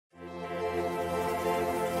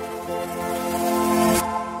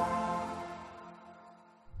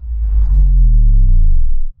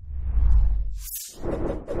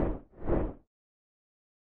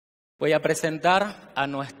Voy a presentar a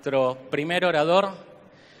nuestro primer orador,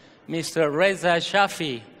 Mr. Reza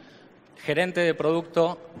Shafii, gerente de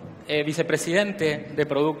producto, vicepresidente de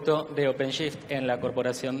producto de OpenShift en la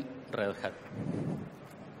corporación Red Hat.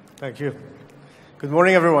 Thank you. Good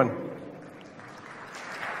morning, everyone.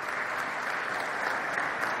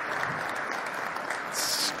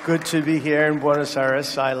 It's good to be here in Buenos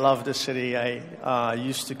Aires. I love the city. I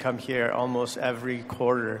used to come here almost every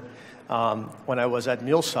quarter when I was at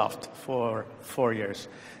MuleSoft for 4 years.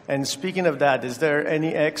 And speaking of that, is there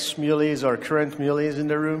any ex-Muleys or current Muleys in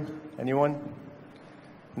the room? Anyone?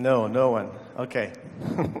 No, no one. Okay.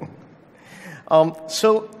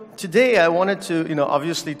 So today I wanted to,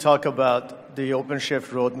 obviously talk about the OpenShift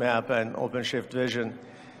roadmap and OpenShift vision.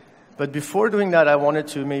 But before doing that, I wanted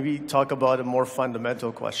to maybe talk about a more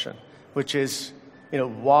fundamental question, which is,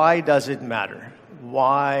 why does it matter?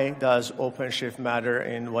 Why does OpenShift matter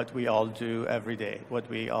in what we all do every day, what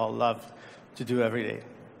we all love to do every day?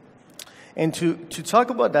 And to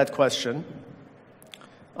talk about that question,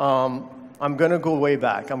 I'm going to go way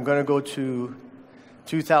back. I'm going to go to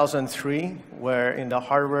 2003, where in the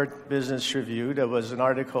Harvard Business Review, there was an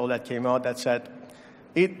article that came out that said,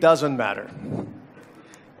 it doesn't matter.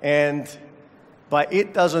 And by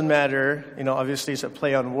it doesn't matter, obviously it's a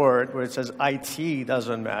play on word, where it says IT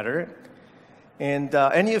doesn't matter. And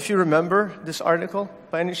any of you remember this article,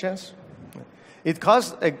 by any chance? It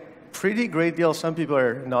caused a pretty great deal, some people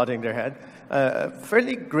are nodding their head, a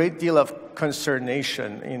fairly great deal of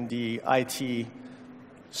consternation in the IT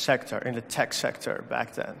sector, in the tech sector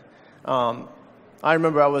back then. I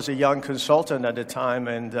remember I was a young consultant at the time,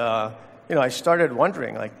 and I started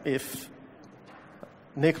wondering, if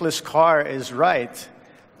Nicholas Carr is right,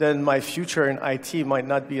 then my future in IT might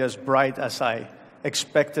not be as bright as I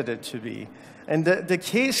expected it to be. And the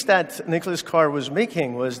case that Nicholas Carr was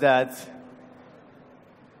making was that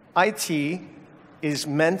IT is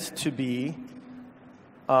meant to be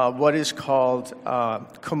what is called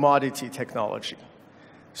commodity technology.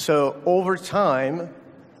 So over time,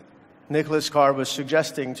 Nicholas Carr was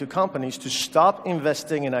suggesting to companies to stop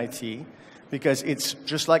investing in IT because it's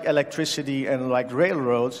just like electricity and like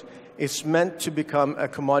railroads. It's meant to become a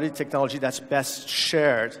commodity technology that's best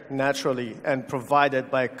shared naturally and provided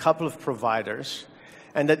by a couple of providers,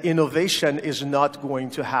 and that innovation is not going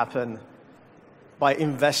to happen by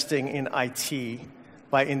investing in IT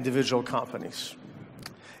by individual companies.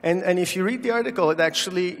 And if you read the article, it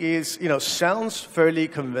actually is, sounds fairly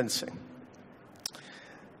convincing.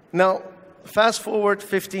 Now, fast forward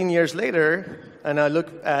 15 years later, and I look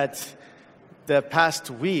at the past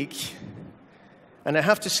week, and I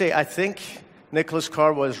have to say, I think Nicholas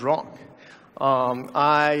Carr was wrong.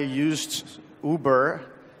 I used Uber,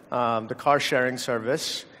 the car-sharing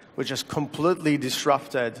service, which has completely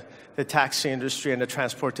disrupted the taxi industry and the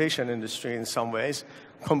transportation industry in some ways,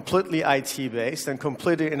 completely IT-based and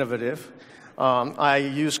completely innovative. I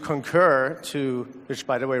use Concur, which,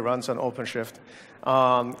 by the way, runs on OpenShift,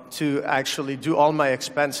 to actually do all my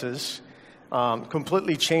expenses.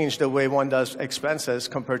 Completely changed the way one does expenses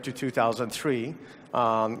compared to 2003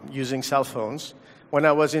 using cell phones. When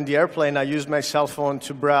I was in the airplane, I used my cell phone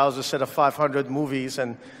to browse a set of 500 movies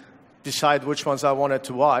and decide which ones I wanted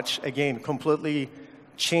to watch. Again, completely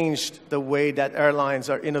changed the way that airlines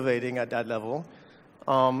are innovating at that level.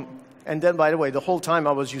 And then, by the way, the whole time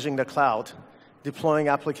I was using the cloud, deploying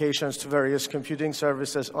applications to various computing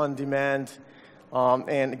services on demand,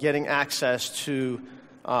 and getting access to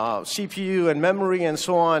CPU and memory and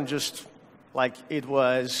so on, just like it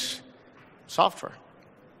was software.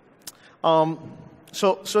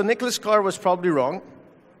 So Nicholas Carr was probably wrong.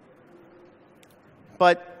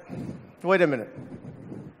 But wait a minute.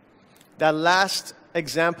 That last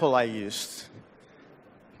example I used,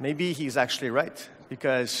 maybe he's actually right,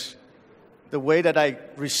 because the way that I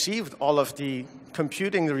received all of the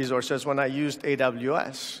computing resources when I used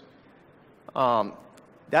AWS,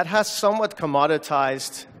 that has somewhat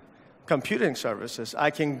commoditized computing services.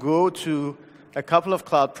 I can go to a couple of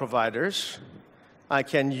cloud providers. I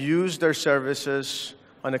can use their services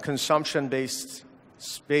on a consumption-based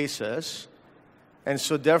basis. And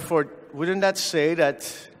so therefore, wouldn't that say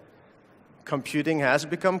that computing has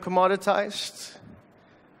become commoditized?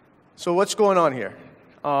 So what's going on here?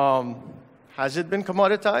 Has it been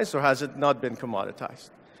commoditized or has it not been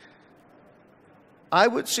commoditized? I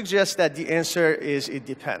would suggest that the answer is it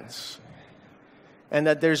depends, and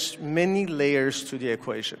that there's many layers to the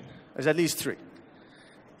equation. There's at least 3.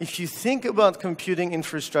 If you think about computing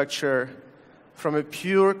infrastructure from a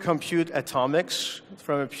pure compute atomics,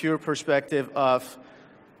 from a pure perspective of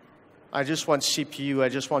I just want CPU, I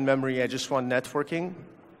just want memory, I just want networking,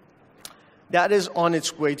 that is on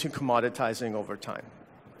its way to commoditizing over time.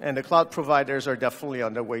 And the cloud providers are definitely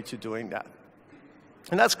on their way to doing that.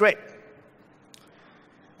 And that's great.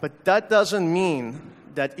 But that doesn't mean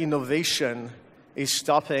that innovation is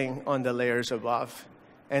stopping on the layers above,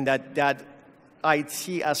 and that IT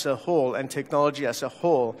as a whole and technology as a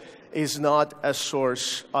whole is not a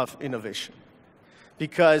source of innovation.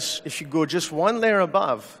 Because if you go just one layer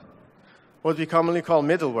above, what we commonly call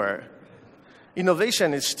middleware,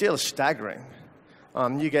 innovation is still staggering.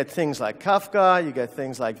 You get things like Kafka, you get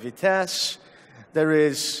things like Vitess. There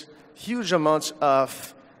is huge amounts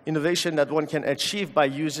of innovation that one can achieve by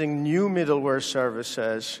using new middleware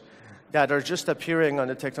services that are just appearing on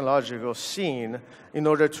the technological scene in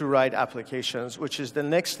order to write applications, which is the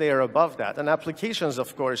next layer above that. And applications,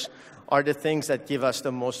 of course, are the things that give us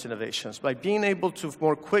the most innovations. By being able to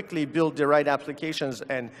more quickly build the right applications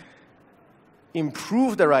and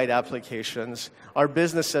improve the right applications, our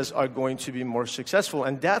businesses are going to be more successful.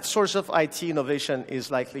 And that source of IT innovation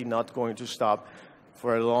is likely not going to stop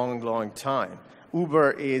for a long, long time.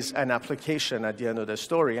 Uber is an application at the end of the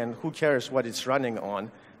story, and who cares what it's running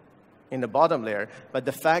on in the bottom layer. But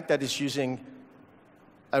the fact that it's using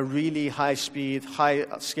a really high-speed,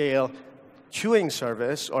 high-scale queuing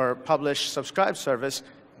service or publish-subscribe service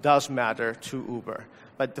does matter to Uber.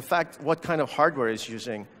 But the fact what kind of hardware it's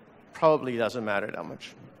using probably doesn't matter that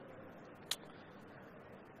much.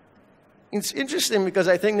 It's interesting because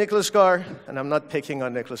I think Nicholas Carr, and I'm not picking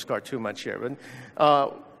on Nicholas Carr too much here,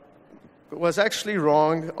 but was actually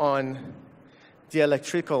wrong on the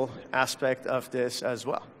electrical aspect of this as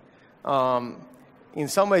well. In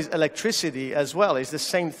some ways, electricity as well is the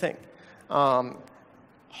same thing. How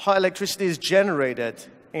electricity is generated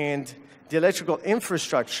and the electrical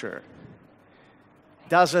infrastructure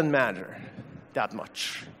doesn't matter that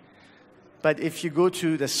much. But if you go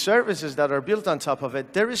to the services that are built on top of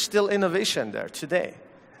it, there is still innovation there today.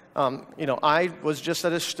 I was just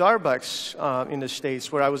at a Starbucks in the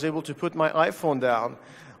States where I was able to put my iPhone down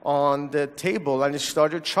on the table and it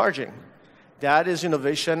started charging. That is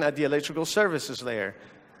innovation at the electrical services layer.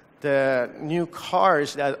 The new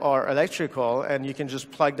cars that are electrical and you can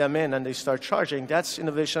just plug them in and they start charging, that's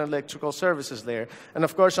innovation at the electrical services layer. And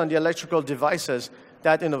of course, on the electrical devices,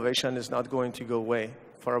 that innovation is not going to go away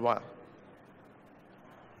for a while.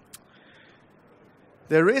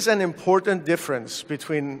 There is an important difference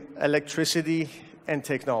between electricity and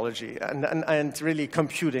technology, and really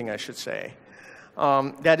computing, I should say,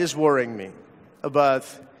 that is worrying me about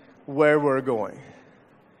where we're going.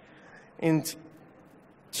 And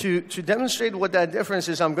to demonstrate what that difference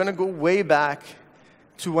is, I'm going to go way back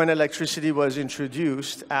to when electricity was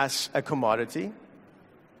introduced as a commodity.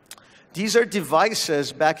 These are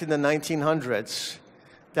devices back in the 1900s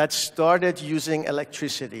that started using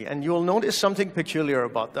electricity. And you'll notice something peculiar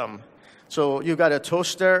about them. So you've got a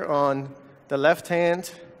toaster on the left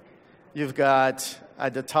hand. You've got,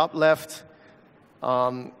 at the top left,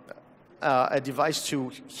 a device to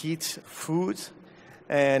heat food.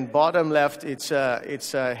 And bottom left, it's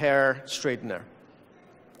a hair straightener.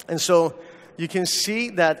 And so you can see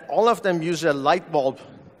that all of them use a light bulb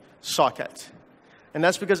socket. And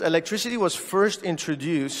that's because electricity was first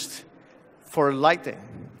introduced for lighting.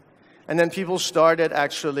 And then people started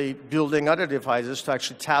actually building other devices to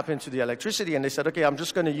actually tap into the electricity. And they said, okay, I'm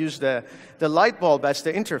just going to use the light bulb as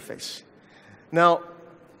the interface. Now,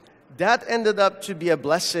 that ended up to be a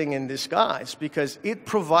blessing in disguise because it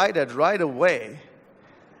provided right away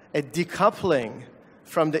a decoupling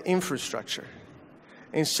from the infrastructure.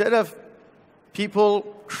 Instead of people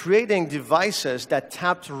creating devices that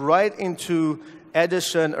tapped right into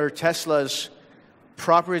Edison or Tesla's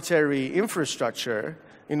proprietary infrastructure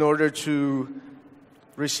in order to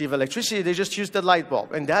receive electricity, they just used the light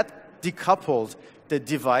bulb. And that decoupled the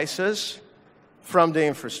devices from the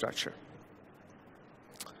infrastructure.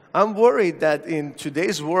 I'm worried that in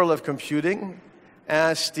today's world of computing,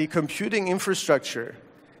 as the computing infrastructure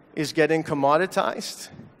is getting commoditized,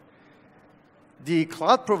 the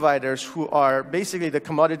cloud providers, who are basically the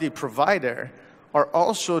commodity provider, are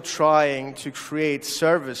also trying to create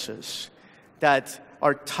services that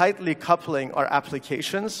are tightly coupling our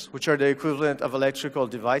applications, which are the equivalent of electrical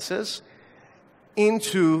devices,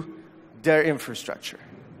 into their infrastructure.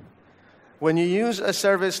 When you use a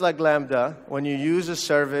service like Lambda, when you use a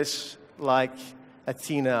service like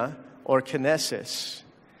Athena or Kinesis,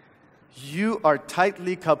 you are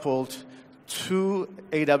tightly coupled to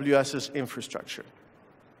AWS's infrastructure.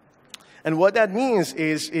 And what that means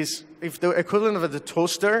is if the equivalent of the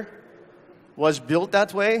toaster was built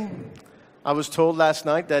that way, I was told last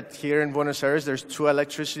night that here in Buenos Aires, there's two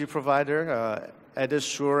electricity providers,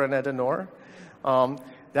 Edesur and Edenor.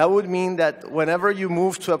 That would mean that whenever you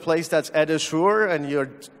move to a place that's Ede Sur and your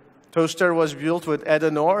toaster was built with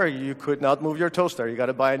Ede Nor, you could not move your toaster. You got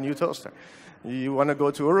to buy a new toaster. You want to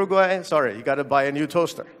go to Uruguay? Sorry, you got to buy a new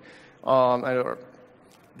toaster.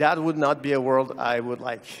 That would not be a world I would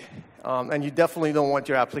like. And you definitely don't want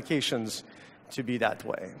your applications to be that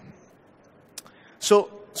way. So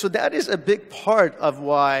that is a big part of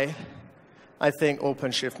why I think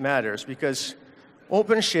OpenShift matters, because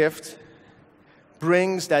OpenShift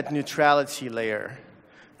brings that neutrality layer,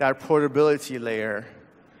 that portability layer,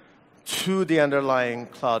 to the underlying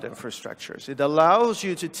cloud infrastructures. It allows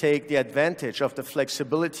you to take the advantage of the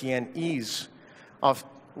flexibility and ease of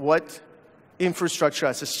what infrastructure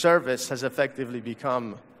as a service has effectively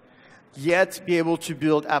become, yet be able to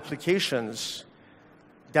build applications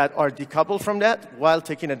that are decoupled from that while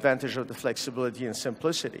taking advantage of the flexibility and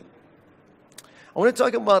simplicity. I want to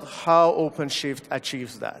talk about how OpenShift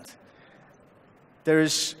achieves that.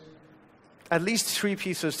 There's at least 3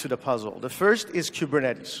 pieces to the puzzle. The first is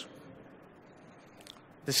Kubernetes.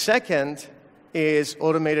 The second is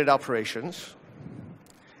automated operations.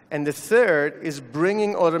 And the third is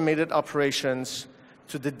bringing automated operations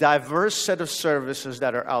to the diverse set of services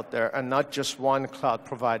that are out there and not just one cloud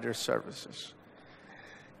provider's services.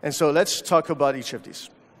 And so let's talk about each of these.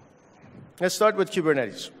 Let's start with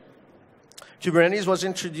Kubernetes. Kubernetes was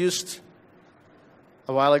introduced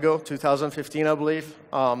a while ago, 2015, I believe.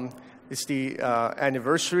 It's the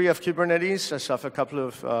anniversary of Kubernetes as of a couple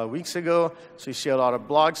of weeks ago. So you see a lot of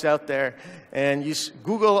blogs out there. And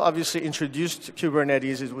Google obviously introduced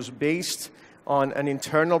Kubernetes. It was based on an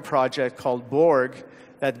internal project called Borg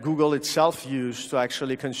that Google itself used to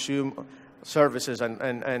actually consume services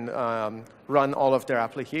and run all of their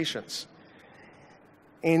applications.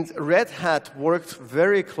 And Red Hat worked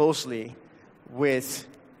very closely with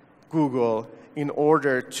Google in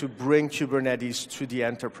order to bring Kubernetes to the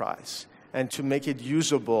enterprise and to make it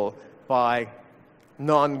usable by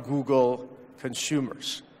non-Google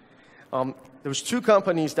consumers. There was 2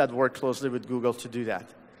 companies that worked closely with Google to do that: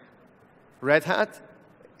 Red Hat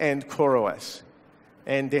and CoreOS.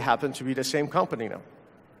 And they happen to be the same company now.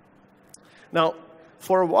 Now,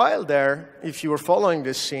 for a while there, if you were following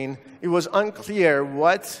this scene, it was unclear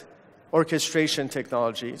what orchestration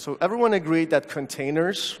technology. So everyone agreed that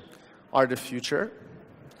containers are the future,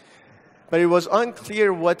 but it was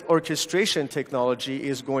unclear what orchestration technology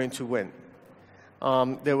is going to win.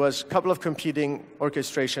 There was a couple of competing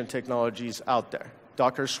orchestration technologies out there: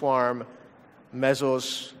 Docker Swarm,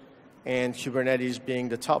 Mesos, and Kubernetes being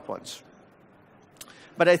the top ones.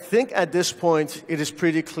 But I think at this point, it is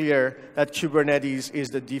pretty clear that Kubernetes is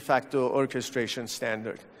the de facto orchestration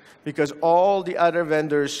standard, because all the other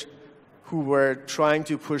vendors who were trying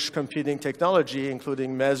to push competing technology,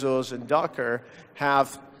 including Mesos and Docker,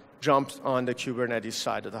 have jumped on the Kubernetes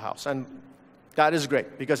side of the house. And that is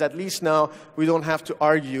great, because at least now we don't have to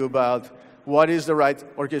argue about what is the right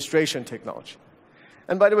orchestration technology.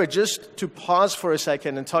 And by the way, just to pause for a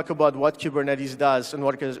second and talk about what Kubernetes does and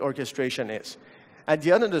what orchestration is. At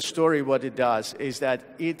the end of the story, what it does is that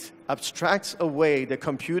it abstracts away the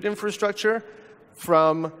compute infrastructure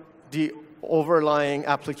from the overlying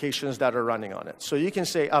applications that are running on it. So you can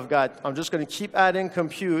say, I'm just going to keep adding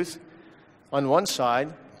compute on one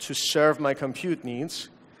side to serve my compute needs,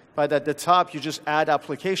 but at the top, you just add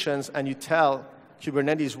applications and you tell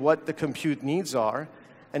Kubernetes what the compute needs are,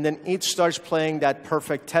 and then it starts playing that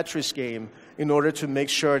perfect Tetris game in order to make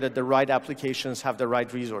sure that the right applications have the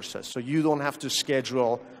right resources. So you don't have to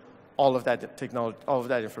schedule all of that technology, all of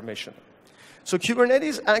that information. So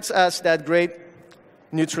Kubernetes acts as that great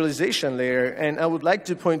neutralization layer, and I would like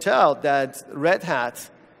to point out that Red Hat,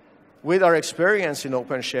 with our experience in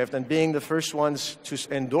OpenShift and being the first ones to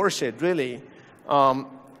endorse it, really,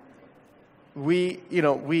 we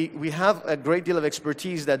have a great deal of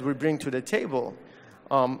expertise that we bring to the table.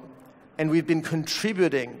 And we've been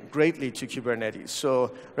contributing greatly to Kubernetes.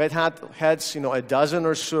 So Red Hat heads, a dozen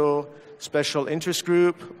or so special interest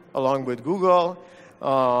group along with Google.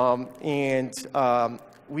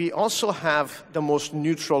 We also have the most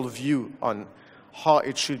neutral view on how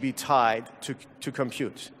it should be tied to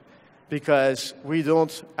compute, because we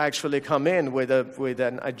don't actually come in with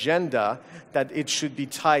an agenda that it should be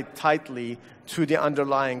tied tightly to the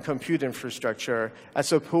underlying compute infrastructure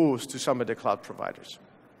as opposed to some of the cloud providers.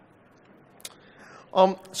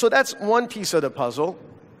 So that's one piece of the puzzle.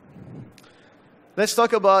 Let's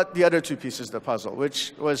talk about the other 2 pieces of the puzzle,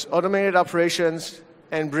 which was automated operations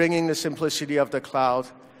and bringing the simplicity of the cloud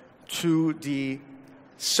to the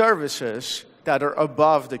services that are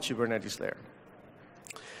above the Kubernetes layer.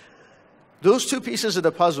 Those 2 pieces of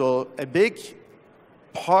the puzzle, a big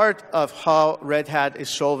part of how Red Hat is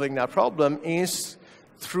solving that problem is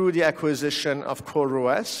through the acquisition of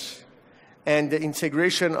CoreOS and the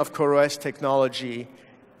integration of CoreOS technology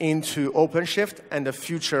into OpenShift and the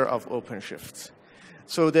future of OpenShift.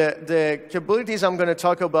 So the capabilities I'm going to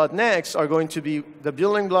talk about next are going to be the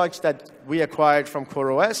building blocks that we acquired from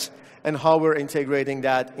CoreOS and how we're integrating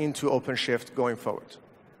that into OpenShift going forward.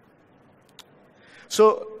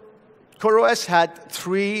 So CoreOS had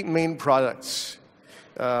three main products.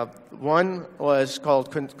 One was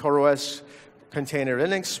called CoreOS Container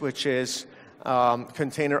Linux, which is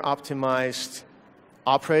container-optimized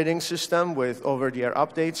operating system with over-the-air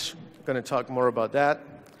updates. I'm going to talk more about that.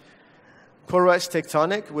 CoreOS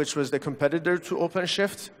Tectonic, which was the competitor to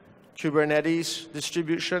OpenShift, Kubernetes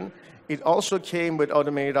distribution. It also came with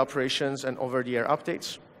automated operations and over-the-air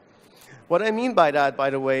updates. What I mean by that, by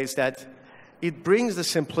the way, is that it brings the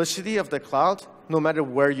simplicity of the cloud no matter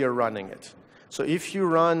where you're running it. So if you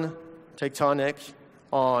run Tectonic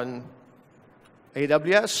on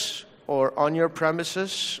AWS or on your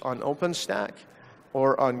premises on OpenStack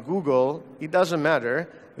or on Google, it doesn't matter.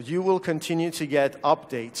 You will continue to get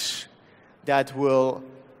updates that will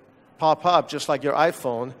pop up just like your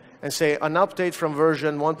iPhone and say an update from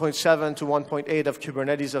version 1.7 to 1.8 of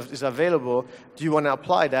Kubernetes is available. Do you want to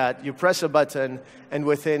apply that? You press a button, and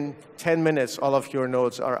within 10 minutes, all of your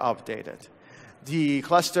nodes are updated. The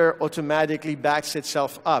cluster automatically backs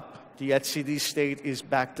itself up. The etcd state is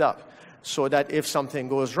backed up so that if something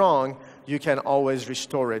goes wrong, you can always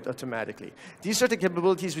restore it automatically. These are the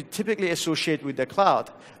capabilities we typically associate with the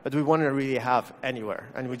cloud, but we want to really have anywhere,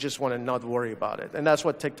 and we just want to not worry about it. And that's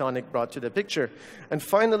what Tectonic brought to the picture. And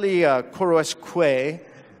finally, CoreOS Quay,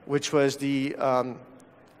 which was the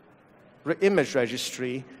image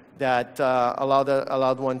registry that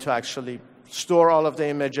allowed one to actually store all of the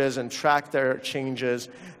images and track their changes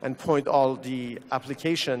and point all the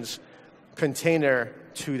applications container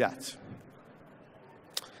to that.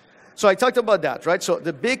 So I talked about that, right? So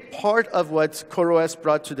the big part of what CoreOS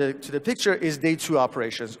brought to the picture is day two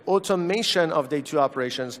operations, automation of day two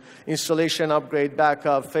operations, installation, upgrade,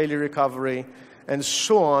 backup, failure recovery, and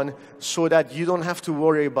so on, so that you don't have to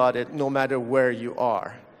worry about it no matter where you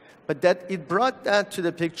are. But that it brought that to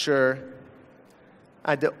the picture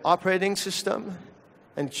at the operating system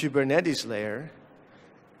and Kubernetes layer.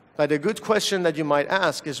 But a good question that you might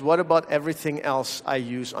ask is, what about everything else I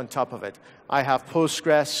use on top of it? I have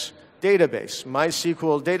Postgres database,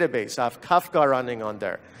 MySQL database. I have Kafka running on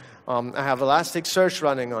there. I have Elasticsearch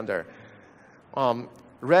running on there.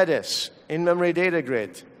 Redis, in-memory data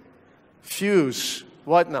grid, Fuse,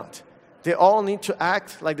 whatnot. They all need to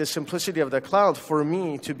act like the simplicity of the cloud for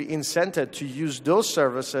me to be incented to use those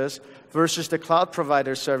services versus the cloud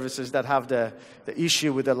provider services that have the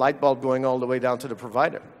issue with the light bulb going all the way down to the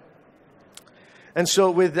provider. And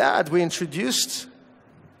so with that, we introduced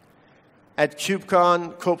at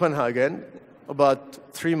KubeCon Copenhagen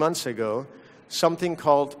about 3 months ago something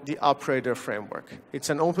called the Operator Framework. It's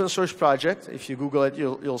an open source project. If you Google it,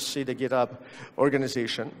 you'll see the GitHub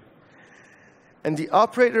organization. And the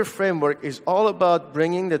Operator Framework is all about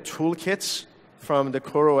bringing the toolkits from the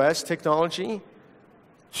CoreOS technology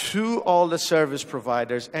to all the service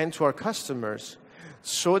providers and to our customers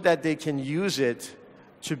so that they can use it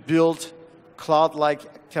to build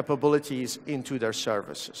cloud-like capabilities into their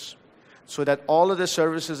services, so that all of the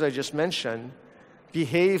services I just mentioned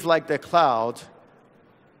behave like the cloud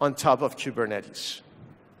on top of Kubernetes.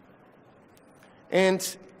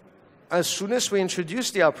 And as soon as we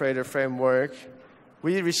introduced the Operator Framework,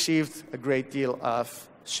 we received a great deal of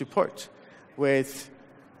support, with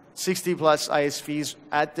 60-plus ISVs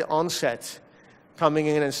at the onset coming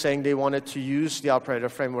in and saying they wanted to use the Operator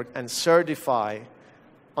Framework and certify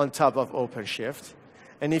on top of OpenShift.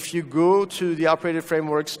 And if you go to the Operator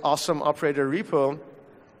Framework's awesome operator repo,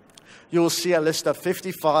 you'll see a list of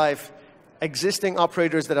 55 existing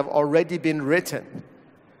operators that have already been written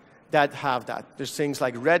that have that. There's things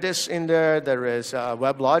like Redis in there, there is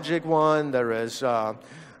WebLogic one, there is Kafka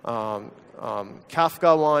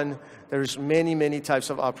one. There's many, many types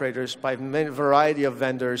of operators by a variety of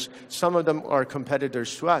vendors. Some of them are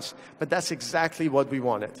competitors to us, but that's exactly what we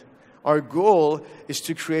wanted. Our goal is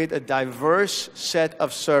to create a diverse set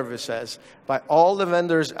of services by all the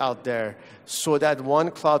vendors out there so that one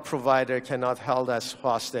cloud provider cannot hold us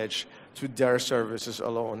hostage to their services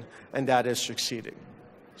alone, and that is succeeding.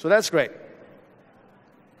 So that's great.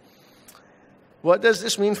 What does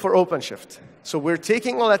this mean for OpenShift? So we're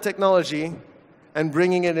taking all that technology and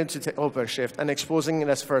bringing it into OpenShift and exposing it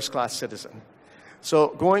as first-class citizen. So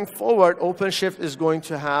going forward, OpenShift is going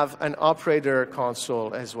to have an operator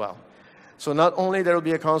console as well. So not only there will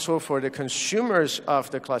be a console for the consumers of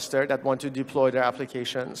the cluster that want to deploy their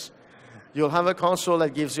applications, you'll have a console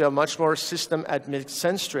that gives you a much more system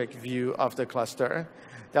admin-centric view of the cluster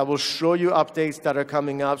that will show you updates that are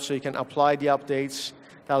coming up so you can apply the updates.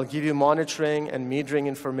 That'll give you monitoring and metering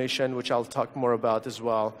information, which I'll talk more about as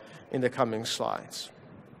well in the coming slides.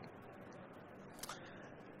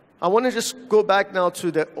 I want to just go back now to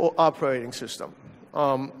the operating system.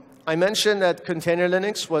 I mentioned that Container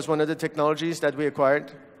Linux was one of the technologies that we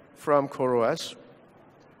acquired from CoreOS.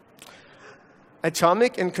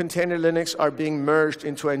 Atomic and Container Linux are being merged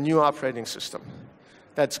into a new operating system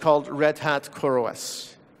that's called Red Hat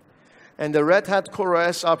CoreOS. And the Red Hat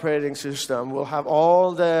CoreOS operating system will have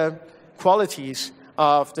all the qualities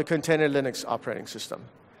of the Container Linux operating system.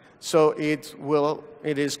 So it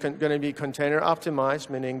is going to be container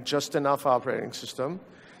optimized, meaning just enough operating system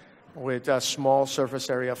with a small surface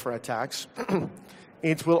area for attacks.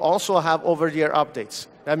 It will also have over-the-air updates.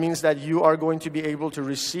 That means that you are going to be able to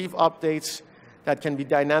receive updates that can be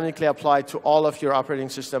dynamically applied to all of your operating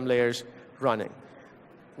system layers running.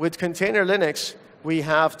 With Container Linux, we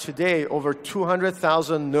have today over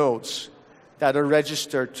 200,000 nodes that are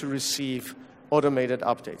registered to receive automated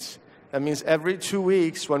updates. That means every 2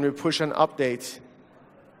 weeks when we push an update,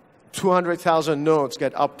 200,000 nodes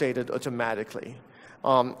get updated automatically.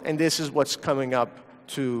 And this is what's coming up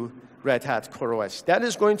to Red Hat CoreOS. That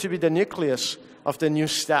is going to be the nucleus of the new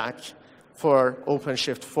stack for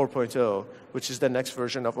OpenShift 4.0, which is the next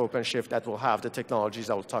version of OpenShift that will have the technologies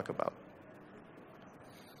I will talk about.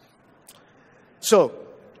 So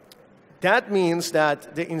that means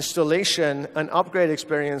that the installation and upgrade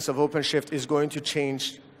experience of OpenShift is going to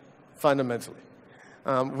change fundamentally.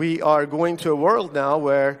 We are going to a world now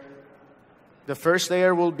where the first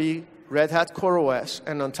layer will be Red Hat CoreOS,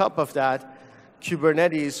 and on top of that,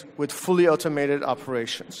 Kubernetes with fully automated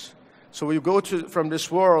operations. So we go from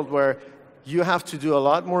this world where you have to do a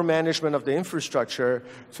lot more management of the infrastructure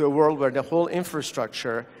to a world where the whole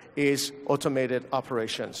infrastructure is automated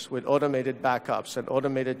operations with automated backups and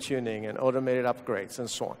automated tuning and automated upgrades and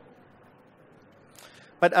so on.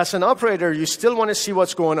 But as an operator, you still want to see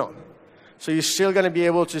what's going on. So you're still going to be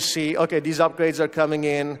able to see, okay, these upgrades are coming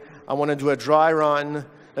in. I want to do a dry run.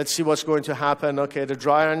 Let's see what's going to happen. Okay, the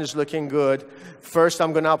dry run is looking good. First,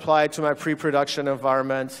 I'm going to apply it to my pre-production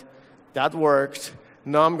environment. That worked.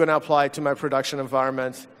 Now I'm going to apply it to my production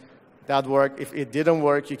environment. That worked. If it didn't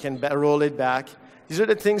work, you can roll it back. These are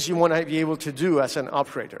the things you want to be able to do as an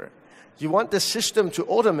operator. You want the system to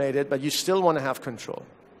automate it, but you still want to have control.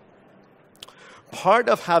 Part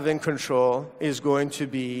of having control is going to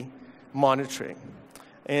be monitoring.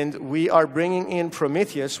 And we are bringing in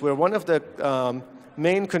Prometheus. We're one of the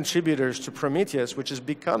main contributors to Prometheus, which is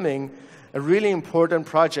becoming a really important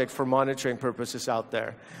project for monitoring purposes out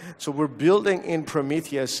there. So we're building in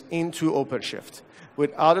Prometheus into OpenShift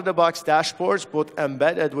with out-of-the-box dashboards, both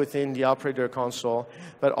embedded within the operator console,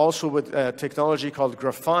 but also with a technology called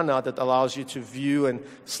Grafana that allows you to view and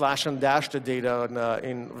slash and dash the data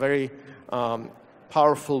in very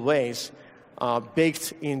powerful ways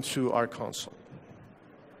baked into our console.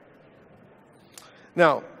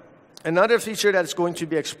 Now, another feature that's going to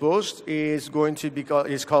be exposed is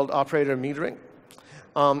called operator metering.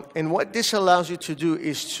 And what this allows you to do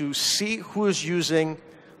is to see who is using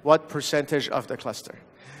what percentage of the cluster.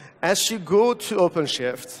 As you go to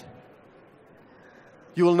OpenShift,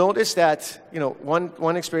 you will notice that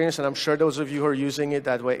one experience, and I'm sure those of you who are using it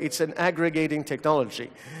that way, it's an aggregating technology.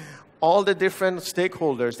 All the different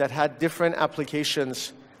stakeholders that had different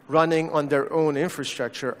applications running on their own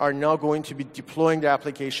infrastructure are now going to be deploying their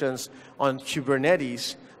applications on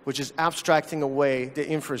Kubernetes, which is abstracting away the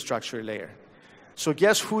infrastructure layer. So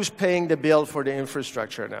guess who's paying the bill for the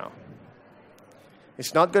infrastructure now?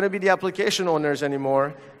 It's not going to be the application owners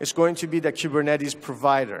anymore. It's going to be the Kubernetes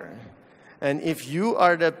provider. And if you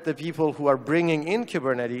are the people who are bringing in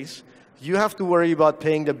Kubernetes, you have to worry about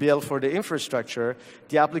paying the bill for the infrastructure.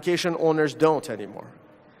 The application owners don't anymore.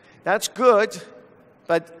 That's good,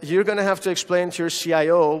 but you're going to have to explain to your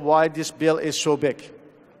CIO why this bill is so big.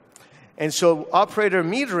 And so operator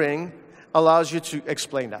metering allows you to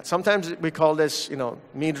explain that. Sometimes we call this,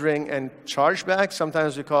 metering and chargeback.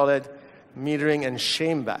 Sometimes we call it metering and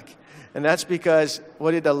shameback. And that's because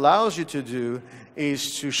what it allows you to do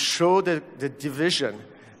is to show the division.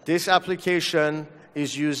 This application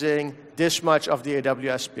is using this much of the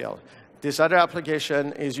AWS bill. This other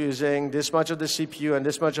application is using this much of the CPU and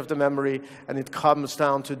this much of the memory, and it comes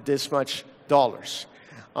down to this much dollars.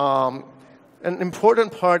 An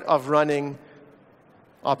important part of running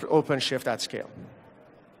OpenShift at scale.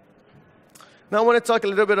 Now I want to talk a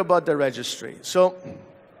little bit about the registry. So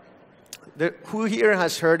Who here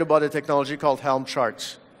has heard about a technology called Helm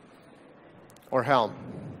charts? Or Helm?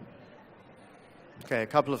 Okay, a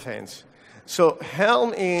couple of hands. So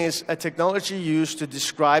Helm is a technology used to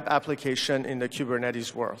describe application in the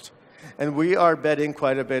Kubernetes world. And we are betting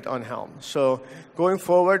quite a bit on Helm. So going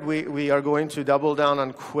forward, we are going to double down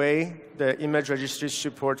on Quay, the image registry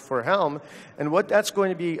support for Helm. And what that's going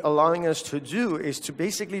to be allowing us to do is to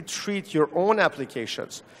basically treat your own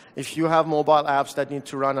applications. If you have mobile apps that need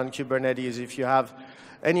to run on Kubernetes, if you have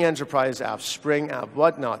any enterprise apps, Spring app,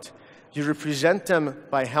 whatnot, you represent them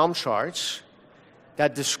by Helm charts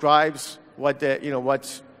that describes what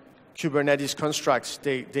Kubernetes constructs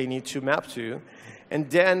they need to map to. And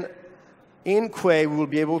then in Quay, we will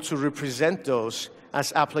be able to represent those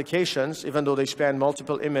as applications, even though they span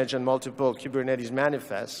multiple image and multiple Kubernetes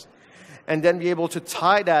manifests, and then be able to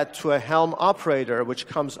tie that to a Helm operator, which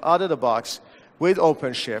comes out of the box with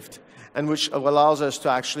OpenShift, and which allows us to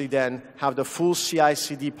actually then have the full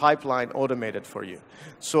CI/CD pipeline automated for you.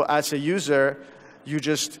 So as a user, you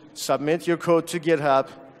just submit your code to GitHub.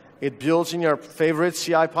 It builds in your favorite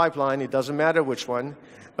CI pipeline. It doesn't matter which one.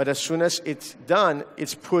 But as soon as it's done,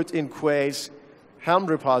 it's put in Quay's Helm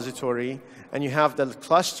repository, and you have the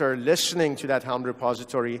cluster listening to that Helm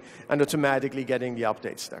repository and automatically getting the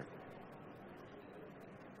updates there.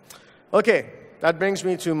 Okay, that brings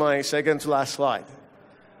me to my second to last slide.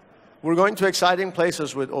 We're going to exciting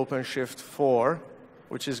places with OpenShift 4,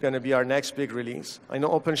 which is going to be our next big release. I know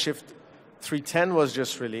OpenShift 3.10 was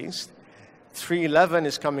just released. 3.11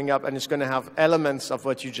 is coming up, and it's going to have elements of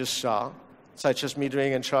what you just saw, such as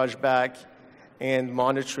metering and chargeback and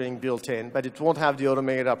monitoring built in, but it won't have the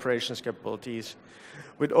automated operations capabilities.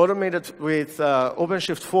 With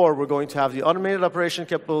OpenShift 4, we're going to have the automated operation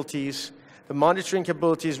capabilities, the monitoring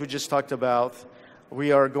capabilities we just talked about.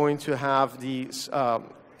 We are going to have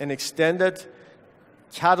an extended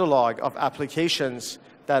catalog of applications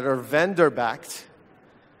that are vendor-backed,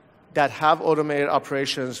 that have automated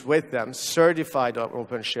operations with them, certified on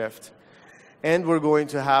OpenShift. And we're going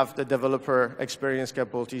to have the developer experience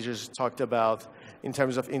capabilities just talked about in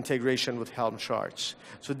terms of integration with Helm charts.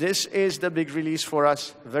 So this is the big release for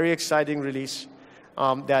us, very exciting release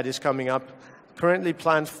that is coming up. Currently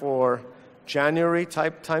planned for January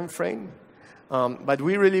type time frame, but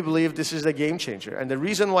we really believe this is a game changer. And the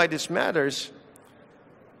reason why this matters,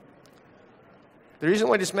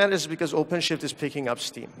 is because OpenShift is picking up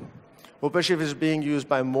steam. OpenShift is being used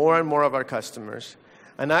by more and more of our customers.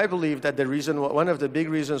 And I believe that one of the big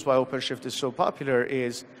reasons why OpenShift is so popular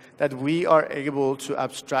is that we are able to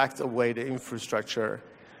abstract away the infrastructure,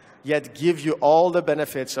 yet give you all the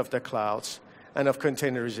benefits of the clouds and of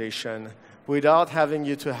containerization without having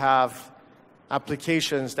you to have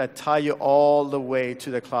applications that tie you all the way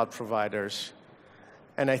to the cloud providers.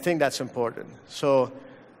 And I think that's important. So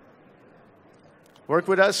work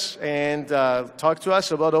with us and talk to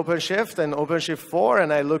us about OpenShift and OpenShift 4,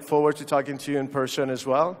 and I look forward to talking to you in person as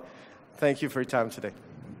well. Thank you for your time today.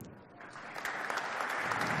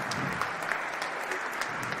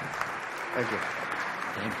 Thank you.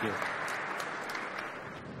 Thank you.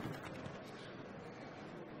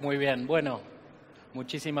 Muy bien, bueno,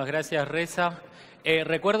 muchísimas gracias, Reza.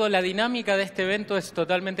 Recuerdo, la dinámica de este evento es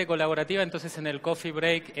totalmente colaborativa, entonces en el coffee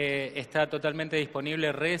break está totalmente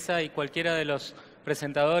disponible Reza y cualquiera de los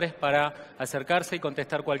presentadores para acercarse y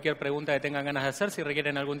contestar cualquier pregunta que tengan ganas de hacer. Si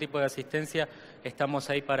requieren algún tipo de asistencia, estamos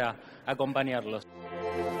ahí para acompañarlos.